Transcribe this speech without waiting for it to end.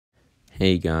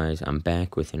Hey guys, I'm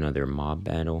back with another mob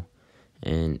battle,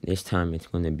 and this time it's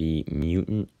going to be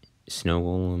Mutant Snow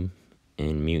Golem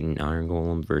and Mutant Iron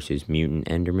Golem versus Mutant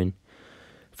Enderman.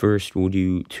 First, we'll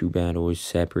do two battles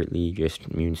separately,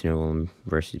 just Mutant Snow Golem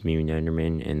versus Mutant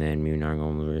Enderman, and then Mutant Iron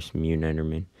Golem versus Mutant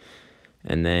Enderman.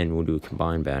 And then we'll do a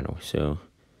combined battle, so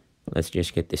let's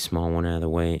just get this small one out of the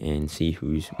way and see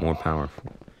who's more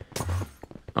powerful.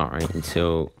 Alright, and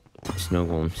so Snow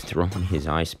Golem's throwing his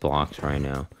ice blocks right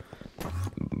now.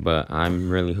 But I'm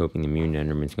really hoping the Mutant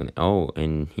Enderman's gonna... Oh,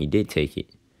 and he did take it.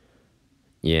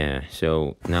 Yeah,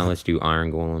 so now let's do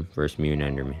Iron Golem versus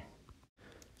Mutant Enderman.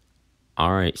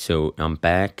 Alright, so I'm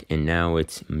back, and now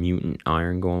it's Mutant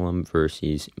Iron Golem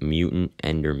versus Mutant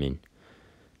Enderman.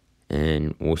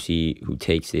 And we'll see who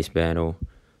takes this battle.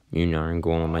 Mutant Iron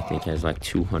Golem, I think, has like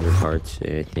 200 hearts.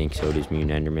 I think so does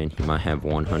Mutant Enderman. He might have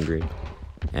 100.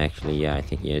 Actually, yeah, I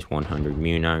think he has 100.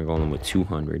 Mutant Iron Golem with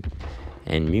 200.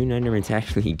 And Mutant Enderman's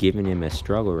actually giving him a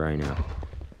struggle right now.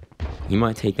 He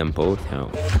might take them both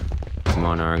out. Come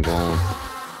on, Iron Golem.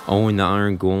 Oh, and the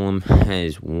Iron Golem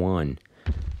has won.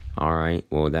 Alright,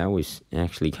 well, that was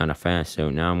actually kind of fast.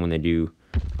 So now I'm going to do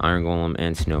Iron Golem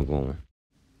and Snow Golem.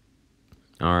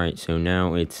 Alright, so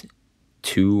now it's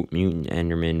two Mutant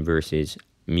Endermen versus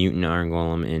Mutant Iron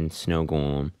Golem and Snow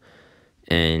Golem.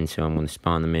 And so I'm going to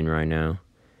spawn them in right now.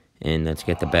 And let's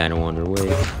get the battle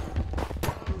underway.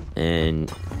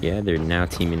 And yeah, they're now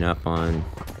teaming up on...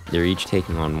 They're each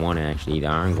taking on one, actually. The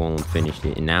Iron Golem finished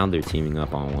it, and now they're teaming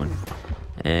up on one.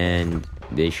 And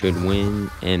they should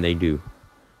win, and they do.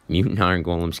 Mutant Iron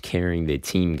Golem's carrying the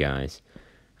team, guys.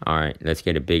 Alright, let's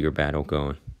get a bigger battle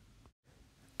going.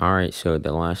 Alright, so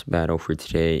the last battle for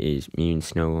today is Mutant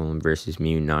Snow Golem versus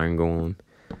Mutant Iron Golem.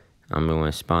 I'm going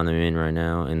to spawn them in right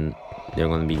now, and they're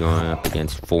going to be going up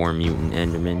against 4 Mutant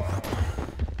Endermen.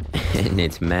 And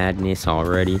it's madness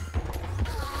already.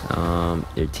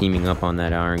 They're teaming up on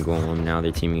that Iron Golem. Now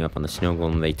they're teaming up on the Snow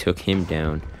Golem. They took him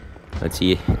down. Let's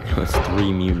see. Now it's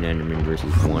 3 Mutant Endermen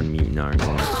versus 1 Mutant Iron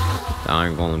Golem. The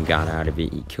Iron Golem got out of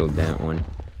it. He killed that one.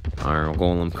 Iron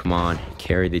Golem, come on.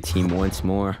 Carry the team once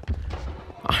more.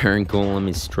 Iron Golem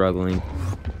is struggling.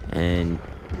 And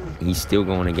he's still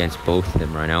going against both of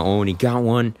them right now. Oh, and he got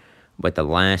one. But the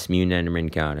last Mutant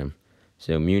Enderman got him.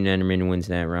 So Mutant Enderman wins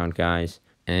that round, guys.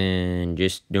 And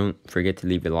just don't forget to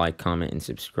leave a like, comment, and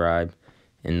subscribe.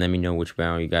 And let me know which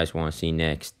battle you guys want to see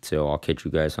next. So I'll catch you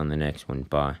guys on the next one.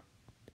 Bye.